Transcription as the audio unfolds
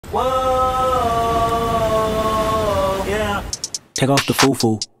Whoa, yeah. Take off the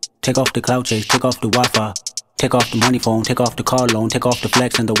foo-foo, take off the cloud chase, take off the Wi-Fi, take off the money phone, take off the car loan, take off the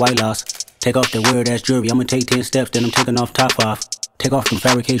flex and the white loss, take off the weird ass jewelry. I'ma take 10 steps, then I'm taking off top 5. Take off them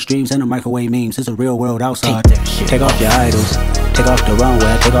fabricated streams and the microwave memes. It's a real world outside. Take off your idols, take off the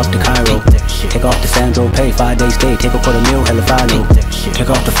runway, take off the Cairo, take off the Sandro Pay, 5-day stay, take a $250,000 hella follow. Take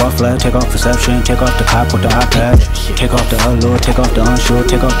off the fuck flag, take off perception, take off the cop with the iPad, take off the allure, take off the unsure,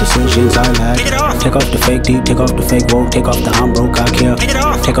 take off the decisions I had. Take off the fake deep, take off the fake woke, take off the I'm broke, I care.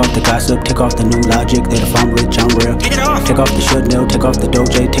 Take off the gossip, take off the new logic that if I'm rich, I'm real. Take off the Chanel, take off the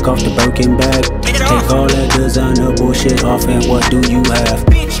Doja, take off the Birkin bag. Take all that designer bullshit off and what do you have?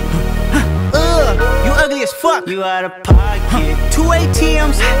 You ugly as fuck. You out of pocket. 2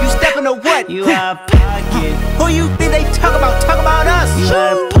 ATMs, you stepping to what? You out of pocket. Who you think they talk about? Talk about us. You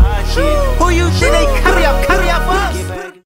out of pocket. Who you think they carry up for us?